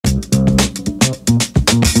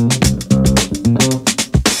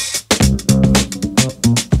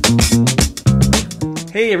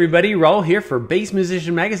Hey everybody, Raul here for Bass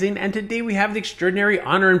Musician Magazine, and today we have the extraordinary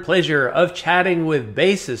honor and pleasure of chatting with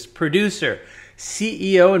bassist, producer,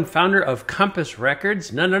 CEO, and founder of Compass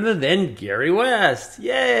Records, none other than Garry West.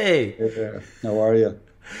 Yay! Hey there. How are you?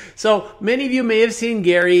 So many of you may have seen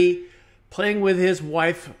Garry playing with his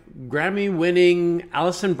wife, Grammy-winning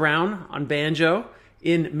Alison Brown on banjo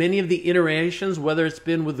in many of the iterations, whether it's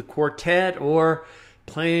been with the quartet or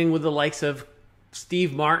playing with the likes of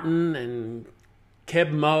Steve Martin and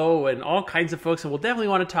Keb Mo and all kinds of folks, and we'll definitely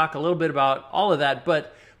want to talk a little bit about all of that,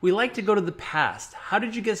 but we like to go to the past. How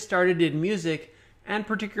did you get started in music, and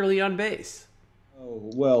particularly on bass? Oh,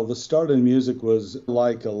 well, the start in music was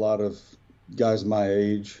like a lot of guys my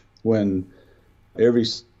age, when every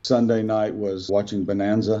Sunday night was watching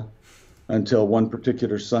Bonanza, until one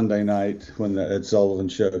particular Sunday night when the Ed Sullivan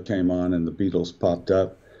Show came on and the Beatles popped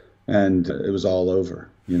up, and it was all over.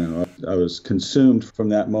 You know, I was consumed from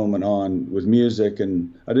that moment on with music,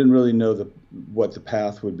 and I didn't really know what the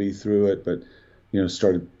path would be through it, but, you know,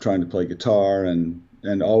 started trying to play guitar and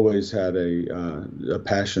always had a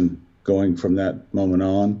passion going from that moment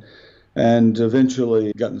on. And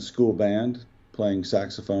eventually got in the school band playing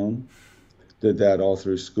saxophone, did that all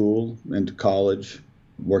through school, into college,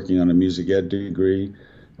 working on a music ed degree,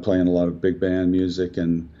 playing a lot of big band music,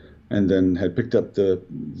 and then had picked up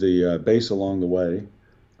the bass along the way.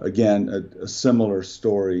 Again, a similar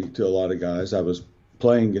story to a lot of guys. I was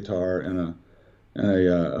playing guitar in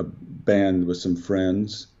a band with some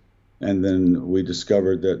friends, and then we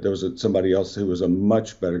discovered that there was somebody else who was a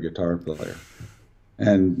much better guitar player,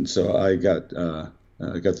 and so I got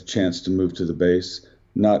the chance to move to the bass,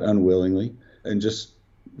 not unwillingly, and just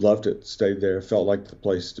loved it. Stayed there. Felt like the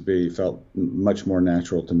place to be. Felt much more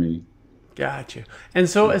natural to me. Gotcha. And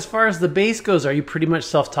so, as far as the bass goes, are you pretty much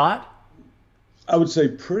self-taught? I would say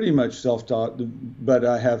pretty much self-taught, but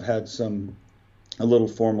I have had a little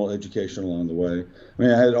formal education along the way. I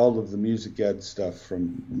mean, I had all of the music ed stuff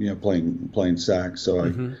from, you know, playing sax,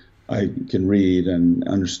 so I can read and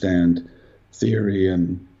understand theory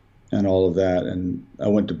and all of that. And I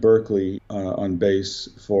went to Berkeley on bass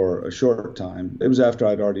for a short time. It was after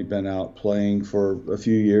I'd already been out playing for a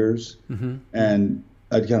few years, and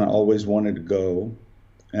I'd kind of always wanted to go,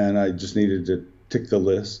 and I just needed to tick the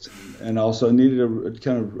list, and also needed a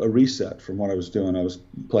kind of a reset from what I was doing. I was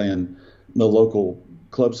playing the local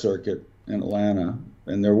club circuit in Atlanta,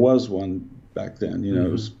 and there was one back then. You know,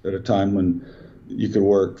 it was at a time when you could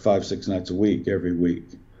work 5-6 nights a week every week,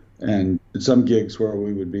 and some gigs where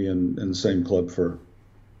we would be in the same club for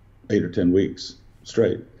 8 or 10 weeks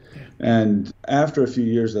straight. And after a few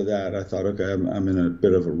years of that, I thought, okay, I'm in a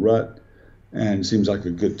bit of a rut, and it seems like a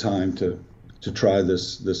good time to try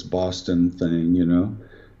this Boston thing, you know.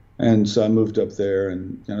 And so I moved up there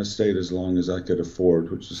and kind of stayed as long as I could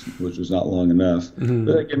afford, which was not long enough. But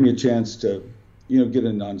that gave me a chance to, you know, get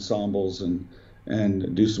into ensembles and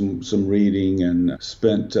do some reading, and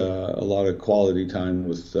spent a lot of quality time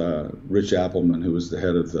with Rich Appleman, who was the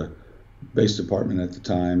head of the bass department at the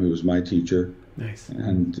time, who was my teacher. Nice.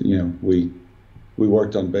 And, you know, we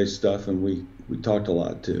worked on bass stuff, and we talked a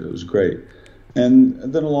lot too. It was great. And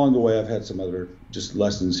then along the way, I've had some other just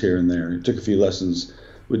lessons here and there. I took a few lessons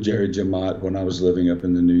with Jerry Jamot when I was living up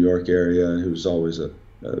in the New York area, who was always a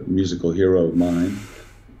musical hero of mine.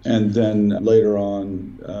 And then later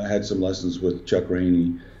on, had some lessons with Chuck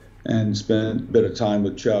Rainey, and spent a bit of time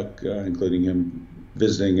with Chuck, including him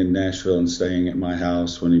visiting in Nashville and staying at my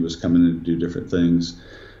house when he was coming in to do different things.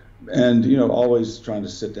 And, you know, always trying to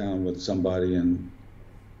sit down with somebody and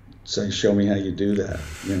say, show me how you do that,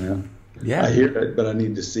 you know. Yeah. I hear it, but I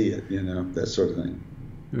need to see it, you know, that sort of thing.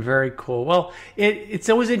 Very cool. Well, it's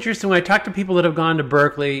always interesting when I talk to people that have gone to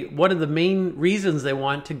Berkeley. One of the main reasons they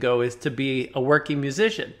want to go is to be a working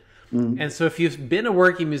musician. And so if you've been a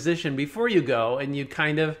working musician before you go, and you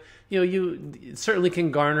kind of, you know, you certainly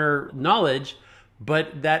can garner knowledge,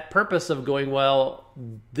 but that purpose of going, well,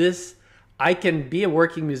 I can be a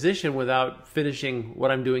working musician without finishing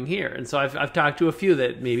what I'm doing here. And so I've talked to a few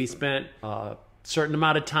that maybe spent certain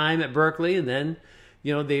amount of time at Berkeley, and then,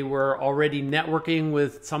 you know, they were already networking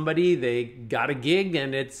with somebody, they got a gig,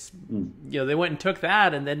 and it's, you know, they went and took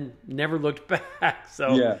that and then never looked back.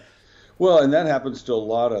 So yeah, well, and that happens to a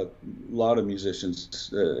lot of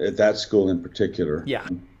musicians at that school in particular. Yeah.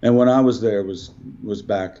 And when I was there was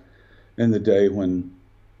back in the day when,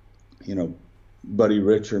 you know, Buddy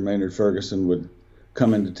Rich or Maynard Ferguson would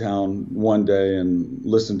come into town one day and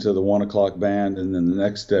listen to the 1 o'clock band, and then the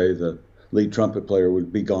next day the lead trumpet player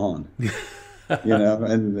would be gone. you know,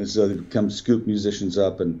 and so they come scoop musicians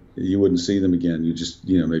up, and you wouldn't see them again. You just,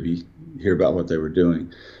 you know, maybe hear about what they were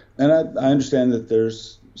doing. And I understand that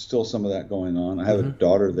there's still some of that going on. I have a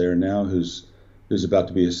daughter there now who's about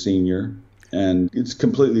to be a senior, and it's a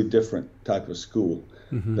completely different type of school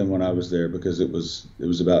than when I was there, because it was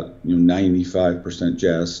about, you know, 95%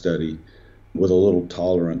 jazz study with a little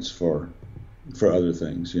tolerance for other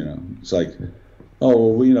things. You know, it's like, oh,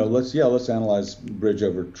 well, you know, let's analyze Bridge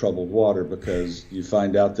Over Troubled Water, because you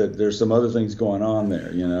find out that there's some other things going on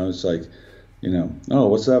there. You know, it's like, you know, oh,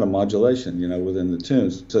 what's that? A modulation, you know, within the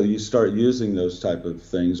tunes. So you start using those type of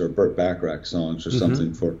things, or Burt Bacharach songs or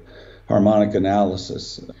something, for harmonic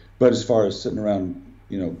analysis. But as far as sitting around,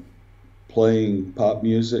 you know, playing pop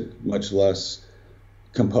music, much less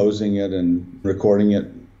composing it and recording it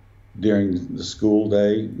during the school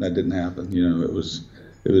day, that didn't happen. You know, it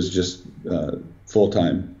was just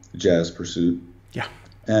full-time jazz pursuit. Yeah.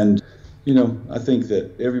 And, you know, I think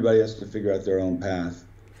that everybody has to figure out their own path.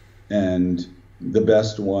 And the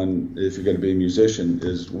best one, if you're going to be a musician,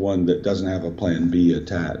 is one that doesn't have a plan B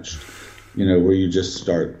attached, you know, where you just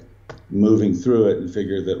start moving through it and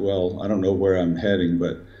figure that, well, I don't know where I'm heading,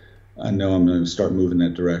 but I know I'm going to start moving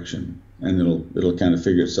that direction, and it'll kind of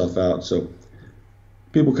figure itself out. So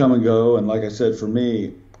people come and go. And like I said, for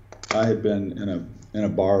me, I had been in a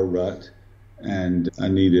bar rut, and I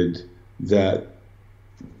needed that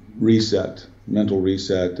mental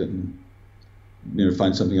reset, and, you know,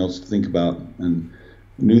 find something else to think about and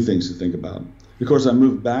new things to think about. Of course, I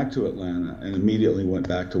moved back to Atlanta and immediately went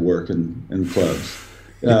back to work in clubs,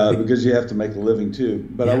 because you have to make a living too.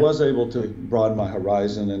 But I was able to broaden my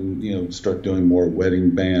horizon and, you know, start doing more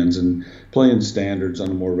wedding bands and playing standards on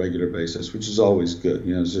a more regular basis, which is always good.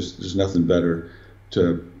 You know, it's just, there's nothing better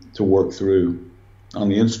to work through on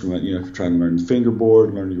the instrument. You know, if you're trying to learn the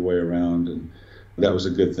fingerboard, learn your way around, and that was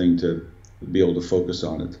a good thing to be able to focus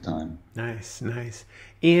on at the time. Nice, nice.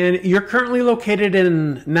 And you're currently located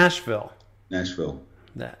in Nashville. Nashville.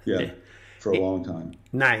 Yeah, for a long time.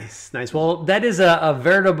 Nice, nice. Well, that is a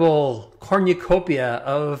veritable cornucopia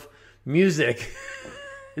of music.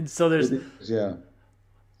 And so there's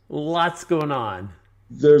lots going on.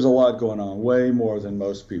 There's a lot going on, way more than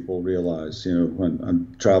most people realize. You know, when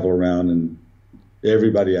I travel around and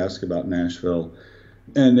everybody asks about Nashville,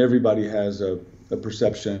 and everybody has a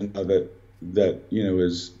perception of it that, you know,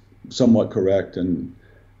 is somewhat correct and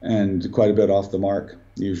quite a bit off the mark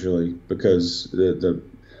usually, because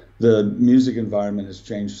the music environment has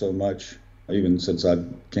changed so much even since I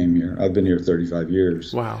came here. I've been here 35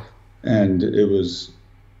 years. Wow. And it was,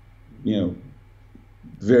 you know,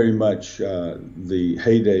 very much the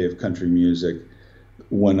heyday of country music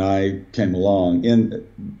when I came along,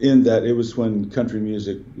 in that it was when country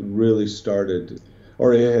music really started,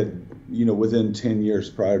 or it had, you know, within 10 years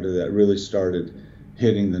prior to that, really started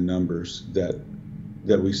hitting the numbers that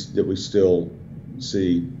we still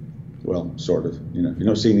see. Well, sort of, you know, you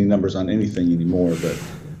don't see any numbers on anything anymore, but,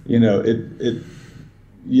 you know,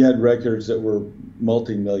 you had records that were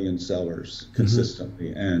multi-million sellers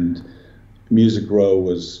consistently, and Music Row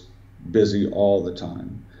was busy all the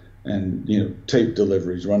time. And, you know, tape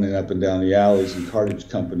deliveries running up and down the alleys, and cartage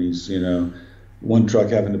companies, you know, one truck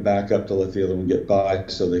having to back up to let the other one get by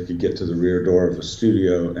so they could get to the rear door of a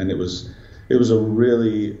studio. And it was a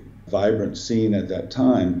really vibrant scene at that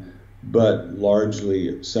time, but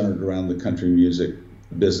largely centered around the country music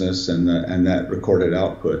business and that recorded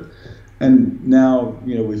output. And now,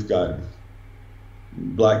 you know, we've got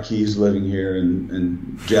Black Keys living here,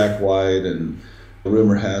 and Jack White, and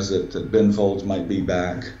rumor has it that Ben Folds might be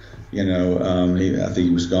back. You know, I think he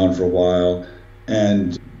was gone for a while,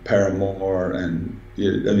 and Paramore, and, I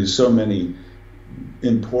mean, so many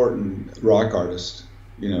important rock artists.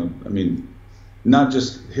 You know, I mean, not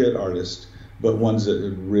just hit artists, but ones that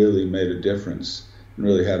had really made a difference and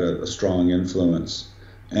really had a strong influence.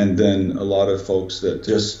 And then a lot of folks that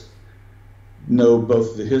just know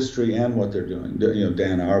both the history and what they're doing. You know,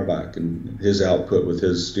 Dan Auerbach, and his output with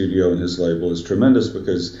his studio and his label is tremendous,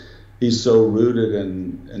 because he's so rooted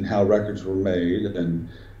in how records were made, and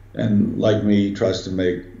like me, tries to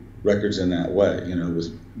make records in that way, you know,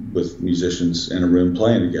 with musicians in a room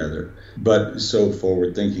playing together, but so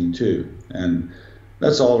forward thinking too. And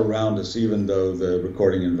that's all around us, even though the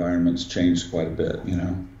recording environment's changed quite a bit, you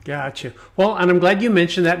know. Gotcha. Well, and I'm glad you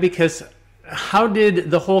mentioned that, because how did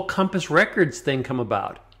the whole Compass Records thing come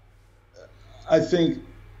about? I think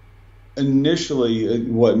initially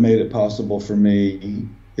what made it possible for me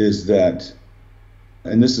is that,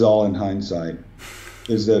 and this is all in hindsight,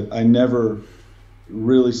 is that I never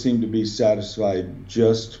really seemed to be satisfied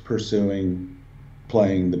just pursuing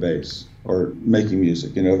playing the bass. or making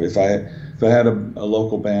music. You know, if I had a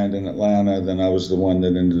local band in Atlanta, then I was the one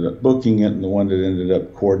that ended up booking it and the one that ended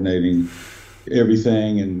up coordinating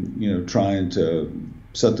everything and, you know, trying to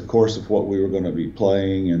set the course of what we were going to be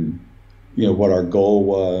playing and, you know, what our goal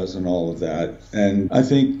was and all of that. And I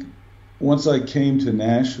think once I came to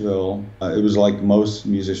Nashville, it was like most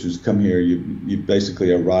musicians come here. You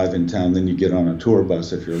basically arrive in town, then you get on a tour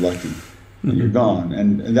bus if you're lucky, and you're gone.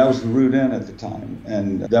 And that was the route in at the time.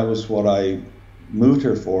 And that was what I moved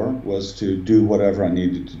here for, was to do whatever I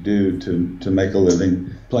needed to do to make a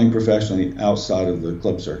living playing professionally outside of the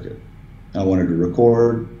club circuit. I wanted to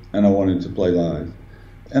record and I wanted to play live.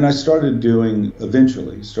 And I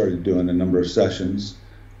eventually started doing a number of sessions,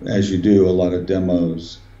 as you do, a lot of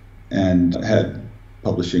demos, and had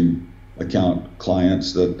publishing account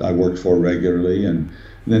clients that I worked for regularly. And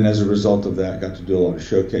then as a result of that, got to do a lot of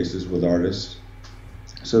showcases with artists.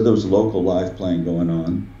 So there was local live playing going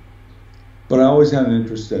on. But I always had an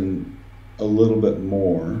interest in a little bit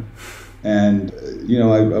more. And, you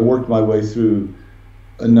know, I worked my way through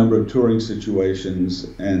a number of touring situations,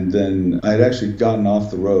 and then I had actually gotten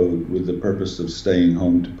off the road with the purpose of staying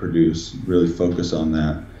home to produce, really focus on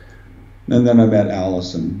that. And then I met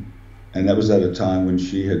Allison, and that was at a time when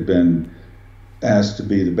she had been asked to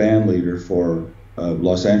be the band leader for a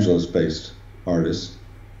Los Angeles-based artist.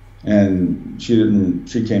 And she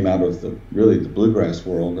came out of the bluegrass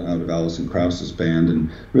world, out of Alison Krauss's band,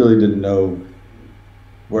 and really didn't know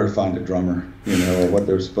where to find a drummer, you know, or what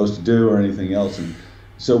they were supposed to do or anything else. And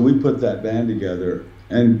so we put that band together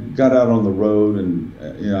and got out on the road,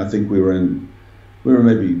 and you know, I think we were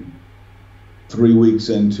maybe 3 weeks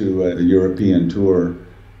into a European tour,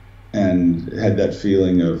 and had that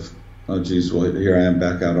feeling of, oh geez, well here I am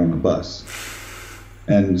back out on a bus.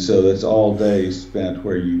 And so that's all day spent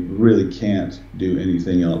where you really can't do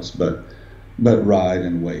anything else but ride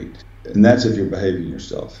and wait. And that's if you're behaving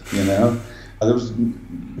yourself, you know. There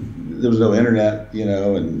was no internet, you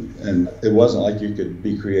know, and it wasn't like you could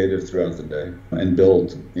be creative throughout the day and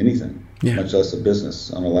build anything, much less a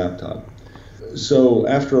business on a laptop. So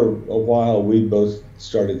after a while, we both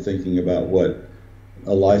started thinking about what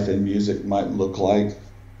a life in music might look like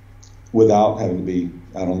without having to be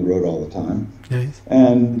out on the road all the time. Nice.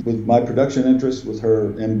 And with my production interest, with her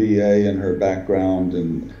MBA and her background,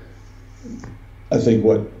 and I think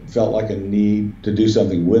what felt like a need to do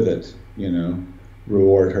something with it, you know,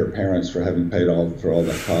 reward her parents for having paid for all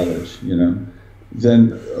that college, you know,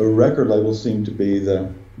 then a record label seemed to be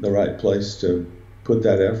the right place to put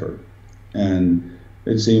that effort. And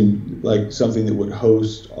it seemed like something that would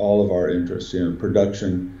host all of our interests, you know,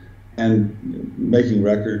 production and making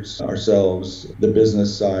records ourselves, the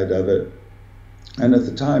business side of it. And at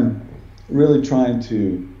the time, really trying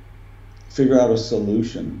to figure out a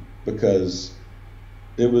solution, because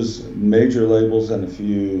it was major labels and a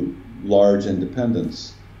few large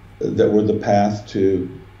independents that were the path to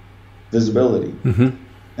visibility. Mm-hmm.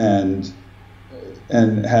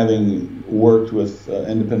 And having worked with an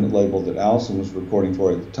independent label that Allison was recording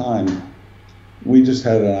for at the time, we just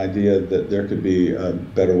had an idea that there could be a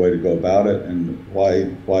better way to go about it, and why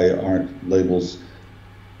aren't labels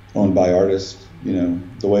owned by artists, you know,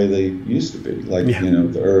 the way they used to be, like, you know,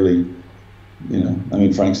 the early, you know, I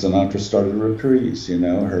mean, Frank Sinatra started Reprise, you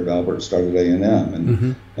know, Herb Alpert started A&M,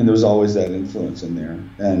 and there was always that influence in there.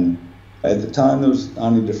 And at the time, there was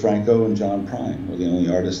Ani DeFranco and John Prine were the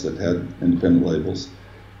only artists that had independent labels.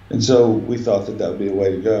 And so we thought that would be a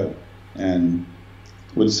way to go, and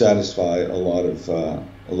would satisfy a lot of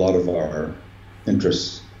our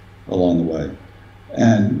interests along the way.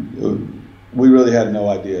 And we really had no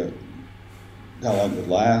idea how long it would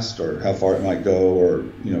last, or how far it might go, or,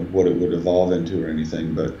 you know, what it would evolve into or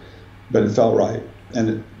anything, but it felt right.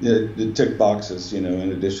 And it ticked boxes, you know,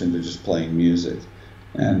 in addition to just playing music.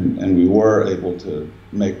 And we were able to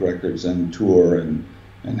make records and tour and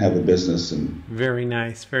have a business. And very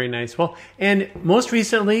nice, very nice. Well, and most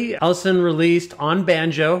recently, Allison released On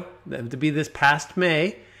Banjo, to be this past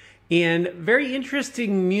May, and very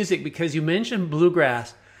interesting music, because you mentioned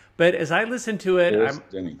bluegrass, but as I listen to it,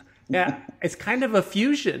 it's kind of a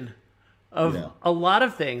fusion of a lot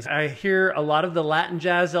of things. I hear a lot of the Latin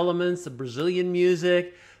jazz elements, the Brazilian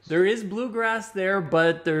music. There is bluegrass there,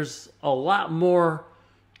 but there's a lot more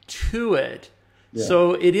to it. Yeah.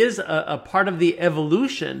 So it is a part of the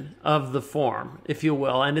evolution of the form, if you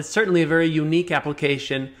will, and it's certainly a very unique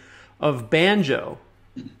application of banjo.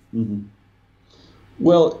 Mm-hmm.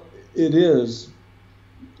 Well, it is,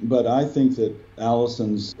 but I think that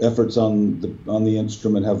Allison's efforts on the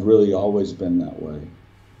instrument have really always been that way,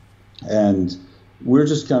 and we're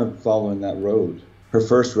just kind of following that road. Her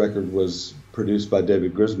first record was produced by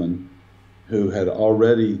David Grisman, who had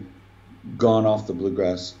already gone off the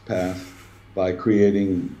bluegrass path by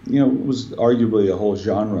creating, it was arguably a whole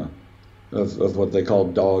genre of what they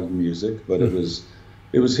called dog music, but it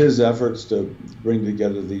was his efforts to bring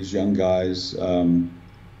together these young guys,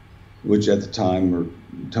 which at the time were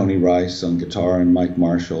Tony Rice on guitar and Mike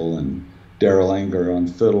Marshall and Darrell Anger on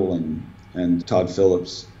fiddle and Todd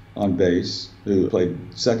Phillips on bass, who played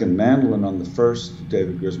second mandolin on the first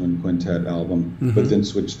David Grisman Quintet album, but then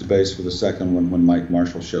switched to bass for the second one when Mike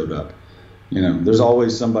Marshall showed up. There's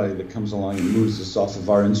always somebody that comes along and moves us off of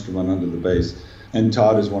our instrument onto the bass. And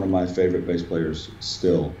Todd is one of my favorite bass players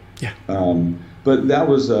still. Yeah. But that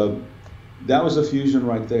was a fusion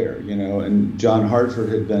right there, And John Hartford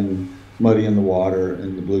had been muddy in the water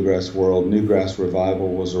in the bluegrass world. Newgrass Revival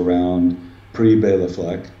was around pre-Bela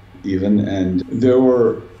Fleck even, and there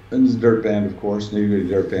were, and the Dirt Band, of course, Nitty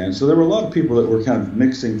Dirt Band. So there were a lot of people that were kind of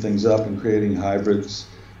mixing things up and creating hybrids.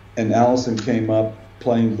 And Allison came up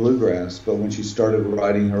playing bluegrass, but when she started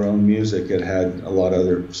writing her own music, it had a lot of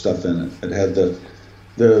other stuff in it. It had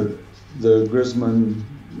the Grisman,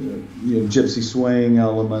 gypsy swing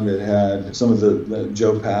element. It had some of the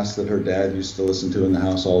Joe Pass that her dad used to listen to in the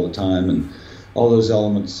house all the time, and all those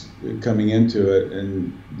elements coming into it.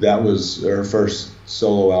 And that was her first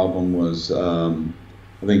solo album. Was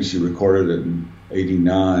I think she recorded it in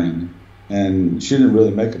 '89, and she didn't really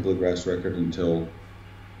make a bluegrass record until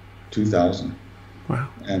 2000. Wow.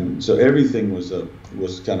 And so everything was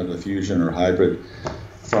kind of a fusion or hybrid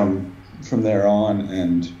from there on.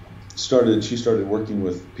 And she started working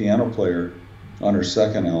with piano player on her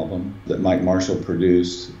second album that Mike Marshall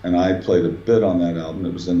produced, and I played a bit on that album.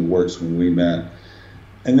 It was in the works when we met.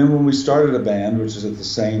 And then when we started a band, which is at the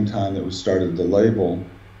same time that we started the label,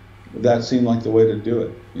 that seemed like the way to do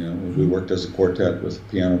it. We worked as a quartet with a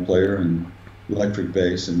piano player and electric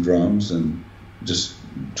bass and drums, and just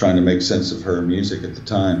trying to make sense of her music at the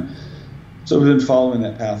time. So we've been following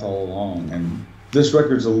that path all along. And this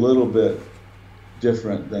record's a little bit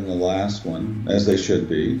different than the last one, as they should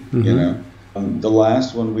be, The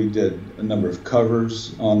last one we did a number of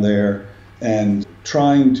covers on there, and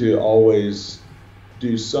trying to always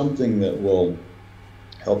do something that will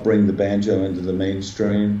help bring the banjo into the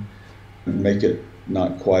mainstream and make it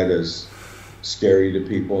not quite as scary to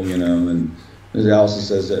people, and as Allison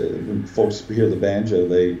says, when folks hear the banjo,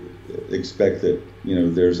 they expect that,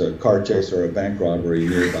 there's a car chase or a bank robbery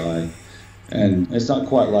nearby. And it's not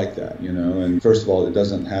quite like that, And first of all, it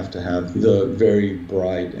doesn't have to have the very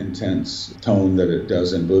bright, intense tone that it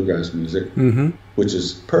does in bluegrass music, which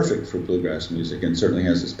is perfect for bluegrass music and certainly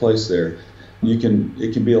has its place there. It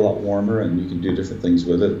can be a lot warmer, and you can do different things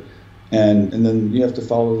with it. And then you have to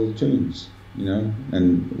follow the tunes,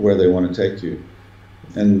 and where they want to take you.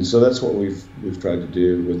 And so that's what we've tried to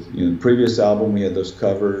do with the previous album. We had those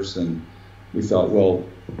covers, and we thought, well,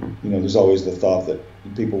 there's always the thought that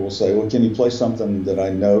people will say, well, can you play something that I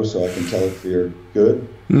know so I can tell if you're good?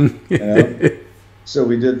 So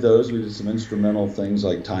we did those. We did some instrumental things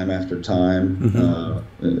like Time After Time.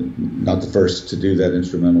 Not the first to do that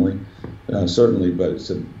instrumentally, certainly, but it's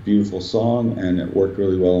a beautiful song, and it worked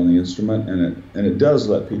really well on the instrument, and it does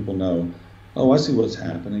let people know, oh, I see what's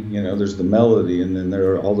happening. There's the melody, and then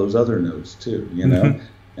there are all those other notes too,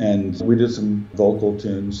 And we did some vocal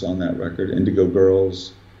tunes on that record, Indigo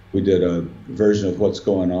Girls. We did a version of What's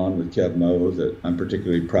Going On with Kev Moe that I'm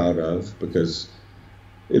particularly proud of, because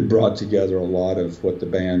it brought together a lot of what the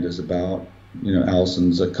band is about.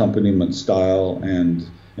 Allison's accompaniment style and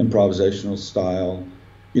improvisational style,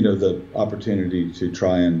 the opportunity to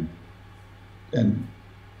try and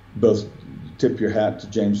both tip your hat to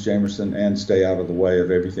James Jamerson and stay out of the way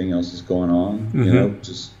of everything else that's going on,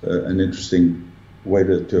 just an interesting way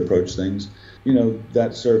to approach things.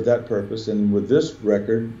 That served that purpose. And with this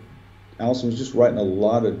record, Allison was just writing a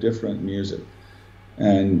lot of different music.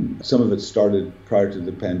 And some of it started prior to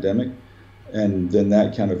the pandemic. And then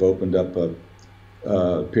that kind of opened up a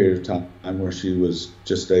period of time where she was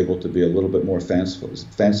just able to be a little bit more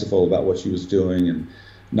fanciful about what she was doing, and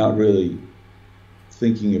not really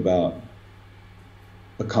thinking about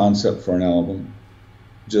a concept for an album.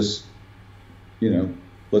 Just,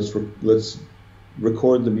 let's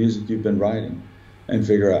record the music you've been writing and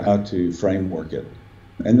figure out how to framework it.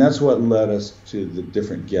 And that's what led us to the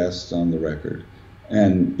different guests on the record.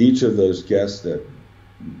 And each of those guests that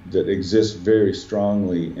exist very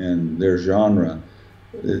strongly in their genre,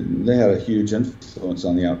 they had a huge influence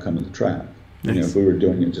on the outcome of the track. Nice. If we were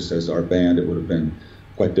doing it just as our band, it would have been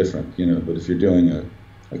quite different. But if you're doing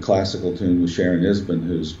a classical tune with Sharon Isbin,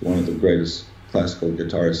 who's one of the greatest classical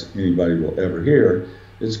guitarists anybody will ever hear,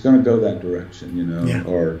 it's going to go that direction, Yeah.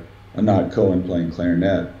 Or Anat Cohen playing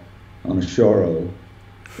clarinet. on a choro,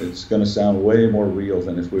 it's going to sound way more real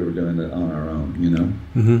than if we were doing it on our own, you know?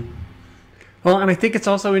 Mm-hmm. Well, and I think it's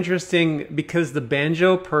also interesting because the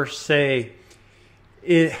banjo per se,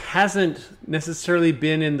 it hasn't necessarily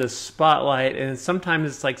been in the spotlight, and sometimes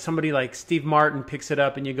it's like somebody like Steve Martin picks it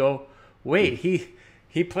up and you go, wait,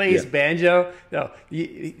 he plays banjo? No,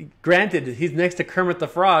 granted, he's next to Kermit the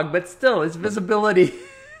Frog, but still, his visibility...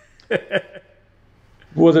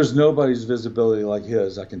 Well, there's nobody's visibility like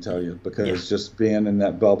his, I can tell you, because just being in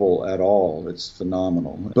that bubble at all, it's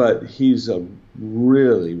phenomenal. But he's a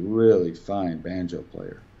really, really fine banjo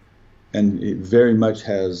player, and he very much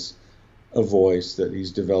has a voice that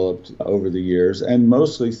he's developed over the years, and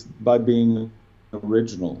mostly by being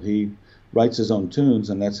original. He writes his own tunes,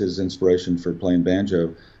 and that's his inspiration for playing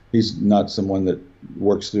banjo. He's not someone that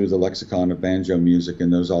works through the lexicon of banjo music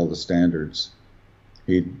and knows all the standards.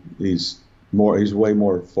 He's way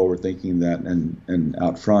more forward thinking than that and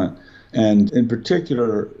out front. And in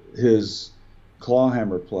particular, his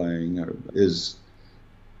clawhammer playing it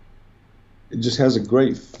just has a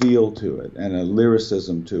great feel to it and a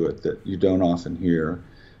lyricism to it that you don't often hear.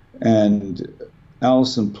 And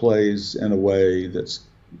Allison plays in a way that's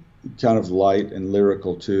kind of light and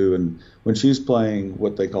lyrical too. And when she's playing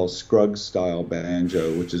what they call Scruggs style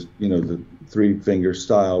banjo, which is, you know, the 3-finger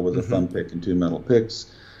style with a thumb pick and 2 metal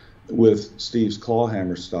picks, with Steve's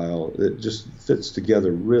clawhammer style, it just fits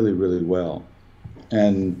together really, really well.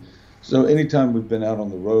 And so anytime we've been out on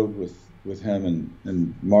the road with him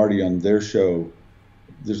and Marty on their show,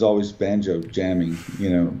 there's always banjo jamming, you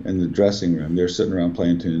know, in the dressing room. They're sitting around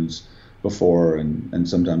playing tunes before and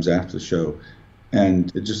sometimes after the show.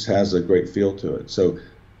 And it just has a great feel to it. So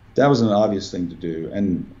that was an obvious thing to do.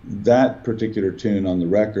 And that particular tune on the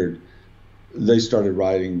record, they started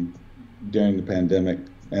writing during the pandemic,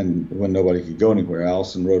 and when nobody could go anywhere.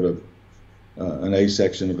 Allison wrote an A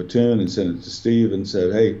section of a tune and sent it to Steve and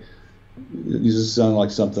said, hey, you just sound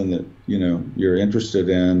like something that, you know, you're interested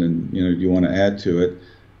in and, you know, you want to add to it.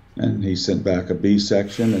 And he sent back a B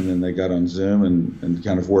section, and then they got on Zoom and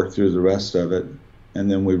kind of worked through the rest of it. And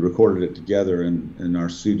then we recorded it together in our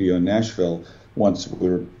studio in Nashville once we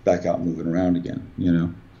were back out moving around again, you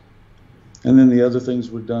know. And then the other things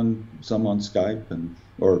were done some on Skype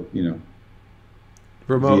or, you know,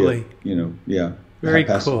 remotely, via, you know, very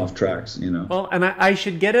passing cool off tracks, you know. Well, and I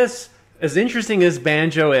should get us, as interesting as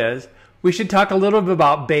banjo is, we should talk a little bit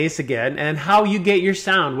about bass again and how you get your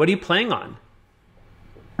sound. What are you playing on?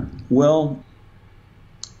 Well,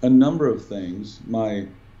 a number of things. My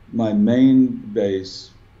main bass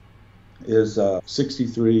is a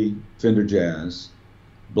 63 Fender Jazz,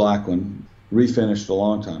 black one, refinished a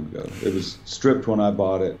long time ago. It was stripped when I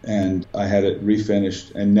bought it, and I had it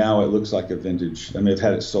refinished, and now it looks like a vintage. I mean, I've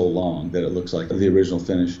had it so long that it looks like the original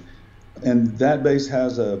finish. And that bass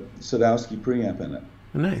has a Sadowski preamp in it.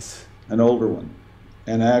 Nice. An older one.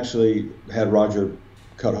 And I actually had Roger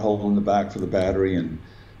cut a hole in the back for the battery, and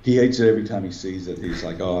he hates it every time he sees it. He's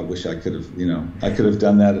like, oh, I wish I could have, you know, I could have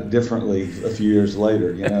done that differently a few years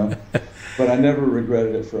later, you know. But I never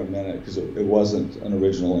regretted it for a minute because it wasn't an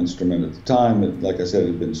original instrument at the time. It, like I said, it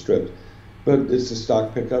had been stripped. But it's the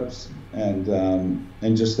stock pickups and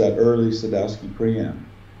just that early Sadowski preamp.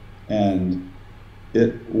 And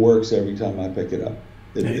it works every time I pick it up.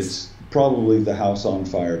 Nice. It's probably the house on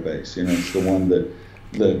fire bass. You know, it's the one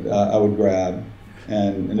that I would grab.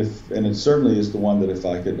 And it certainly is the one that if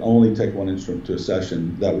I could only take one instrument to a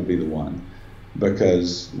session, that would be the one.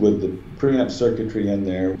 Because with the preamp circuitry in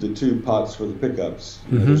there, the 2 pots for the pickups,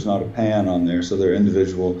 you know, there's not a pan on there, so they're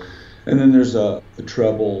individual. And then there's a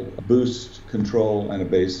treble boost control and a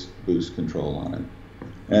bass boost control on it.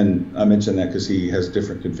 And I mention that because he has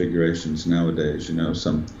different configurations nowadays, you know,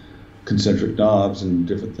 some concentric knobs and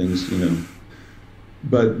different things, you know.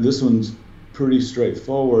 But this one's pretty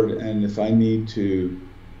straightforward, and if I need to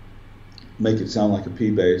make it sound like a P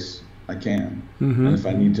bass, I can. And if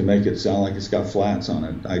I need to make it sound like it's got flats on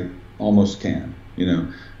it, I almost can, you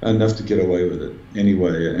know, enough to get away with it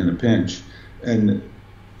anyway in a pinch. And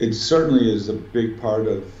it certainly is a big part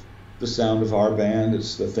of the sound of our band.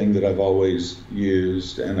 It's the thing that I've always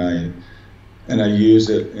used, and I use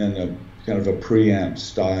it in a kind of a preamp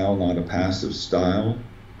style, not a passive style.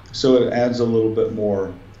 So it adds a little bit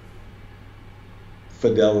more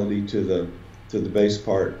fidelity to the bass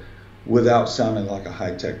part without sounding like a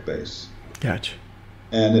high-tech bass. Gotcha.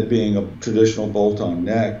 And it being a traditional bolt-on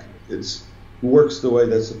neck, it works the way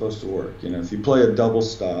that's supposed to work. You know, if you play a double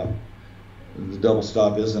stop, the double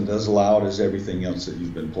stop isn't as loud as everything else that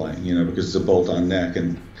you've been playing, you know, because it's a bolt-on neck,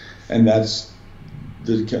 and that's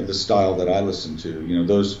the style that I listen to. You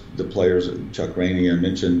know, the players, Chuck Rainey I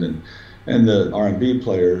mentioned, and the R&B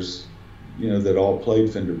players, that all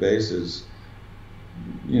played Fender basses,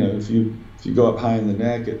 if you go up high in the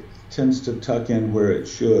neck, it tends to tuck in where it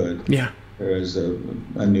should. Yeah. Whereas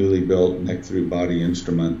a newly built neck through body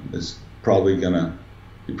instrument is probably gonna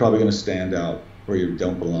stand out where you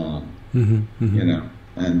don't belong. Mm-hmm, mm-hmm.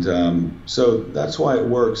 And so that's why it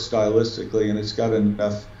works stylistically, and it's got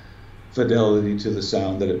enough fidelity to the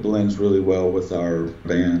sound that it blends really well with our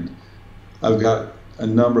band. I've got a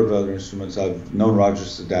number of other instruments. I've known Roger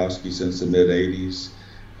Sadowski since the mid '80s,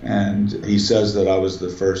 and he says that I was the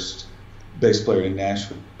first bass player in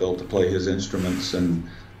Nashville to play his instruments, and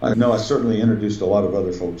I know I certainly introduced a lot of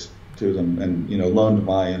other folks to them, and loaned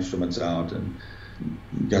my instruments out, and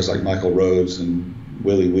guys like Michael Rhodes and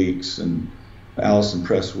Willie Weeks and Allison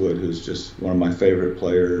Presswood, who's just one of my favorite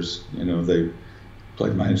players. They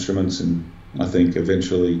played my instruments, and I think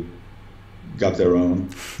eventually got their own.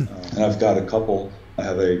 And I've got a couple. I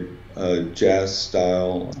have a jazz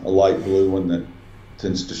style, a light blue one that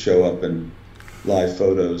tends to show up in live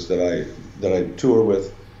photos that I tour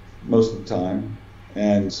with most of the time,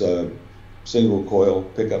 and it's single coil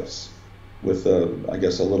pickups with I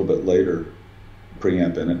guess a little bit later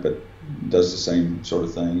preamp in it, but does the same sort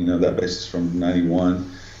of thing. That bass is from '91.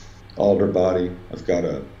 Alder body. I've got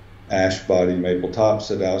a ash body maple top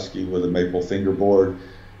Sadowski with a maple fingerboard,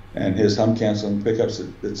 and his hum canceling pickups.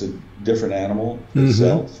 It's a different animal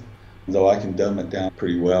itself, though I can dumb it down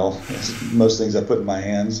pretty well. Most things I put in my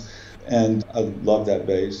hands, and I love that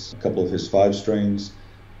bass. A couple of his 5-strings,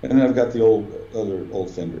 and then I've got the other old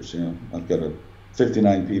Fenders. I've got a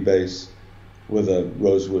 59P bass with a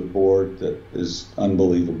rosewood board that is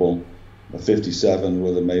unbelievable. A 57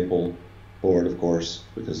 with a maple board, of course,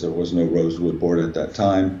 because there was no rosewood board at that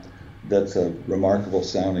time. That's a remarkable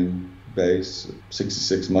sounding bass.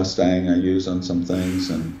 66 Mustang I use on some things,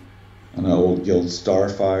 and an old Guild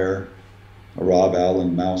Starfire, a Rob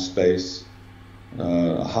Allen mouse bass, a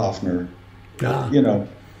Hofner. Ah.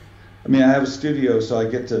 I have a studio, so I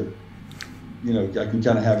get to, I can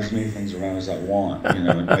kind of have as many things around as I want.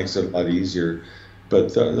 It makes it a lot easier.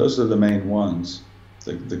 But those are the main ones,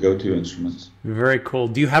 the go-to instruments. Very cool.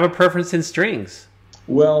 Do you have a preference in strings?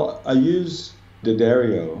 Well, I use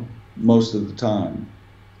D'Addario most of the time,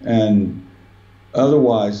 and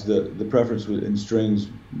otherwise the preference in strings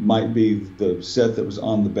might be the set that was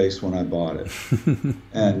on the bass when I bought it.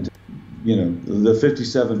 And the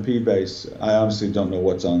 57P bass, I honestly don't know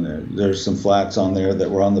what's on there. There's some flats on there that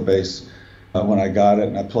were on the bass when I got it,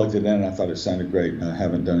 and I plugged it in and I thought it sounded great, and I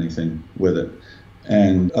haven't done anything with it.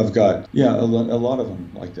 And I've got a lot of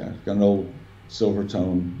them like that. I've got an old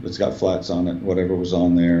Silvertone that's got flats on it, whatever was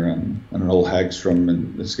on there, and an old Hagstrom,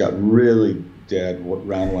 and it's got really dead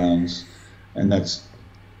round wounds, and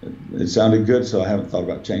it sounded good, so I haven't thought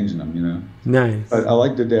about changing them. Nice. But I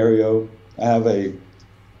like D'Addario. I have a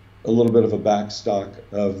little bit of a backstock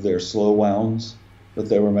of their slow wounds that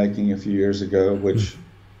they were making a few years ago, which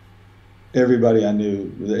everybody I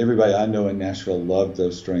know in Nashville loved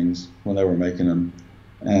those strings when they were making them,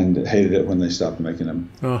 and hated it when they stopped making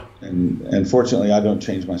them. Oh. And fortunately, I don't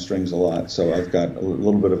change my strings a lot, so I've got a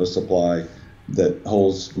little bit of a supply that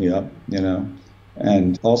holds me up,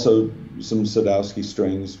 And also some Sadowski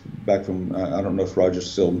strings back from, I don't know if Roger's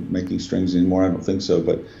still making strings anymore, I don't think so,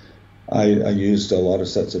 but I used a lot of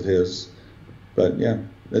sets of his. But yeah,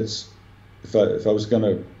 if I was going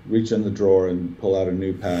to reach in the drawer and pull out a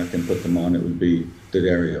new pack and put them on, it would be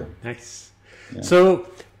D'Addario. Nice. Yeah. So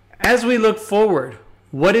as we look forward,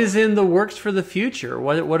 what is in the works for the future?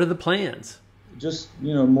 What are the plans? Just,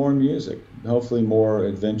 more music, hopefully more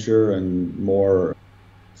adventure and more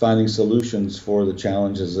finding solutions for the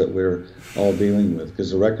challenges that we're all dealing with,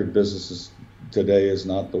 because the record business today is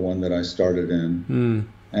not the one that I started in.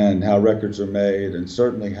 And how records are made, and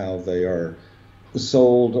certainly how they are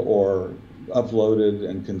sold or uploaded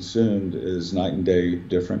and consumed, is night and day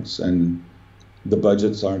difference, and the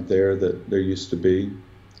budgets aren't there that there used to be.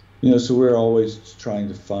 So we're always trying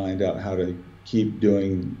to find out how to keep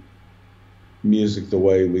doing music the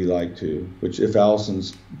way we like to, which if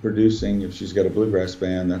Allison's producing, if she's got a bluegrass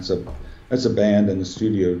band, that's a band in the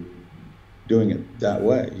studio doing it that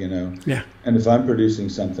way, Yeah. And if I'm producing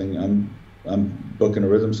something, I'm booking a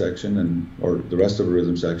rhythm section or the rest of a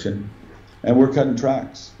rhythm section, and we're cutting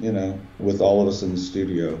tracks, with all of us in the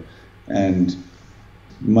studio, and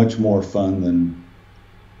much more fun than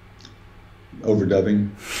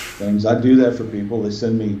overdubbing things. I do that for people. They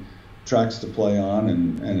send me tracks to play on,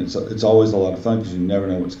 and it's always a lot of fun because you never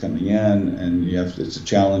know what's coming in, and it's a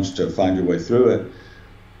challenge to find your way through it.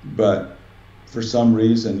 But for some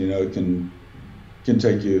reason, it can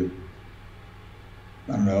take you,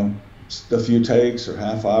 I don't know, a few takes or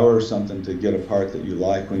half hour or something to get a part that you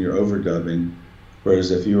like when you're overdubbing.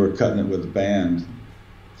 Whereas if you were cutting it with a band,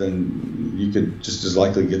 then you could just as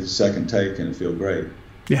likely get the second take and it feel great.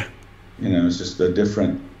 Yeah. You know, it's just a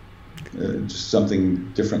different, just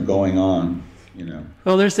something different going on, you know.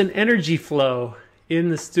 Well, there's an energy flow in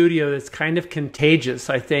the studio that's kind of contagious,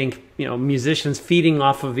 I think, you know, musicians feeding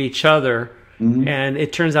off of each other. Mm-hmm. And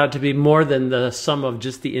it turns out to be more than the sum of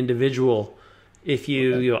just the individual if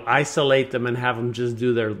you isolate them and have them just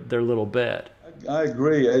do their little bit. I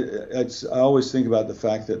agree. I always think about the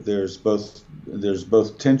fact that there's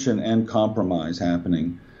both tension and compromise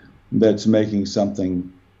happening that's making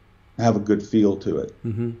something have a good feel to it.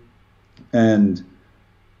 Mm-hmm. And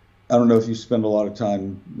I don't know if you spend a lot of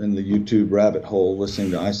time in the YouTube rabbit hole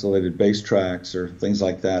listening to isolated bass tracks or things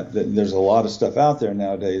like that. There's a lot of stuff out there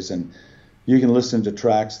nowadays, and you can listen to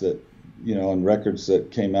tracks that, you know, on records that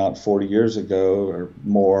came out 40 years ago or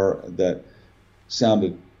more that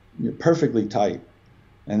sounded perfectly tight.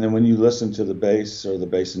 And then when you listen to the bass or the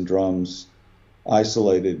bass and drums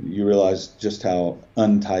isolated, you realize just how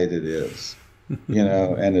untight it is, you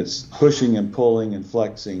know, and it's pushing and pulling and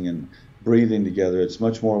flexing and breathing together. It's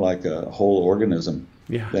much more like a whole organism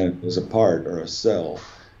than it is a part or a cell.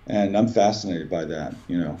 And I'm fascinated by that,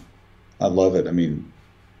 you know. I love it. I mean,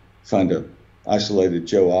 find a isolated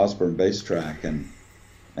Joe Osborne bass track and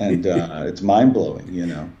it's mind-blowing, you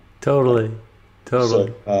know. Totally.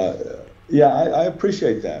 So, I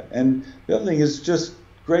appreciate that. And the other thing is just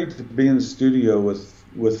great to be in the studio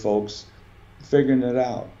with folks figuring it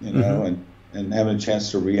out, you know, mm-hmm. and having a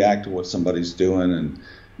chance to react to what somebody's doing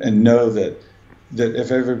and know that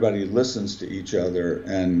if everybody listens to each other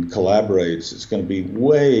and collaborates, it's going to be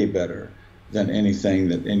way better than anything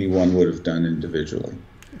that anyone would have done individually.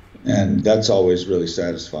 And that's always really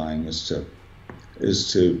satisfying is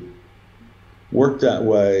to work that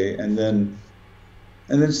way and then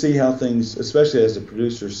see how things, especially as a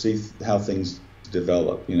producer, see how things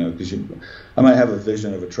develop, you know, because I might have a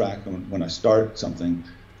vision of a track when I start something,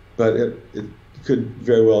 but it could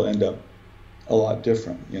very well end up a lot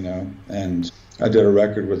different, you know. And I did a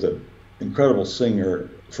record with an incredible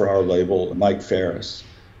singer for our label, Mike Ferris,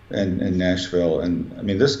 in Nashville. And I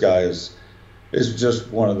mean, this guy is just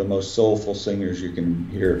one of the most soulful singers you can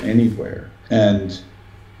hear anywhere. And,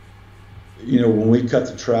 you know, when we cut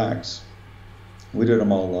the tracks, we did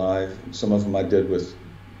them all live. Some of them I did with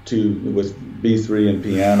B3 and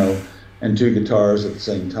piano and two guitars at the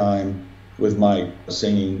same time, with Mike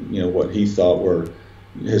singing, you know, what he thought were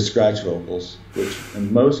his scratch vocals, which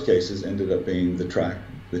in most cases ended up being the track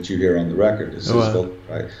that you hear on the record. Is his vocal,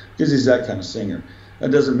 right? Because he's that kind of singer.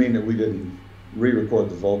 That doesn't mean that we didn't re-record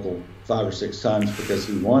the vocal 5 or 6 times because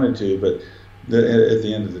he wanted to, but at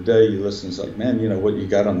the end of the day, you listen, it's like, man, you know, what you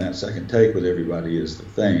got on that second take with everybody is the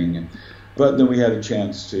thing. But then we had a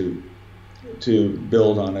chance to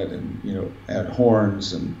build on it and, you know, add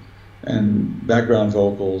horns and background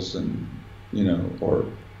vocals and, you know, or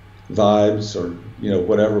vibes or, you know,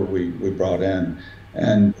 whatever we brought in.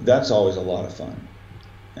 And that's always a lot of fun.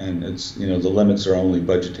 And it's, you know, the limits are only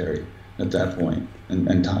budgetary at that point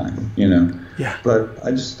and time, you know. Yeah. But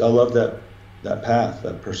I love that path,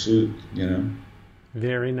 that pursuit, you know.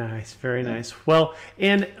 Very nice, very nice. Well,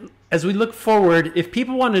 and as we look forward, if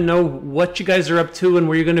people want to know what you guys are up to and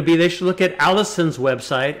where you're going to be, they should look at Allison's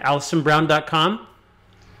website, AllisonBrown.com.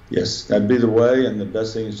 Yes, that'd be the way. And the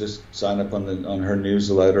best thing is just sign up on her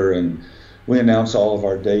newsletter, and we announce all of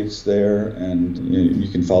our dates there. And you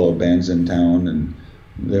can follow bands in town, and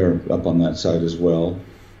they're up on that site as well.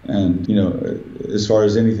 And, you know, as far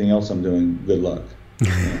as anything else I'm doing, good luck. You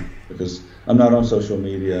know, because I'm not on social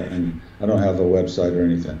media and I don't have a website or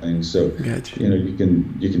anything. So, you know,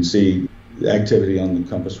 you can see the activity on the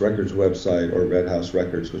Compass Records website or Red House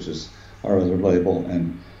Records, which is our other label,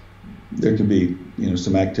 and there could be, you know,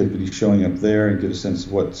 some activity showing up there and get a sense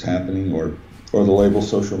of what's happening, or the label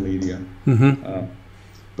social media. Mm-hmm.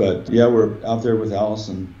 But yeah, we're out there with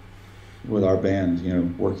Allison, with our band, you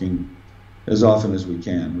know, working as often as we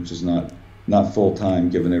can, which is not full time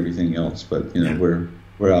given everything else, but you know,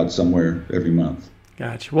 we're out somewhere every month.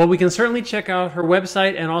 Gotcha. Well, we can certainly check out her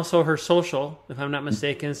website and also her social, if I'm not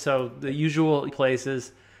mistaken. So the usual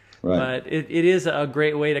places, right. But it is a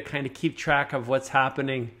great way to kind of keep track of what's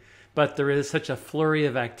happening. But there is such a flurry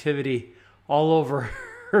of activity all over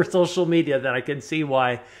her social media that I can see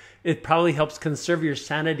why it probably helps conserve your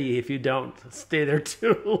sanity if you don't stay there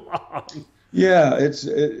too long. Yeah, it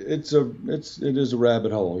is a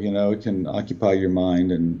rabbit hole. You know, it can occupy your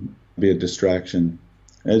mind and be a distraction.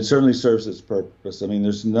 It certainly serves its purpose. I mean,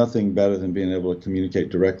 there's nothing better than being able to communicate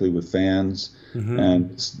directly with fans, mm-hmm.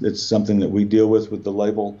 and it's something that we deal with the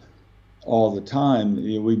label all the time.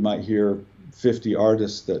 You know, we might hear 50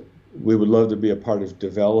 artists that we would love to be a part of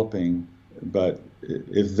developing, but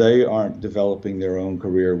if they aren't developing their own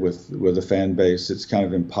career with a fan base, it's kind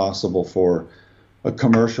of impossible for a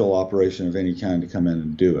commercial operation of any kind to come in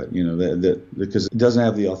and do it. You know, that because it doesn't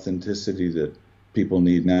have the authenticity that people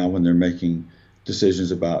need now when they're making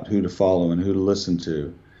decisions about who to follow and who to listen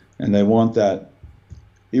to, and they want that,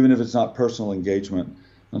 even if it's not personal engagement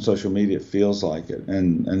on social media, it feels like it,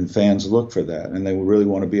 and fans look for that, and they really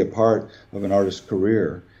want to be a part of an artist's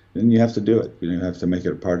career. Then you have to do it. You have to make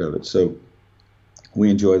it a part of it. So we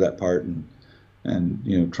enjoy that part, and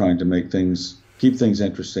you know, trying to make things, keep things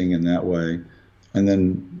interesting in that way. And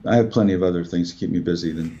then I have plenty of other things to keep me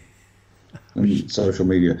busy than social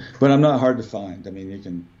media. But I'm not hard to find. I mean, you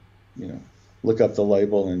can, you know, look up the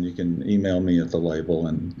label, and you can email me at the label,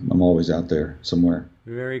 and I'm always out there somewhere.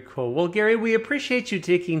 Very cool. Well, Garry, we appreciate you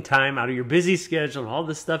taking time out of your busy schedule and all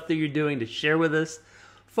the stuff that you're doing to share with us.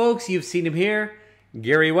 Folks, you've seen him here,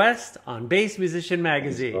 Garry West on Bass Musician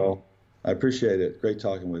Magazine. Well, I appreciate it. Great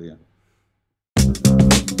talking with you.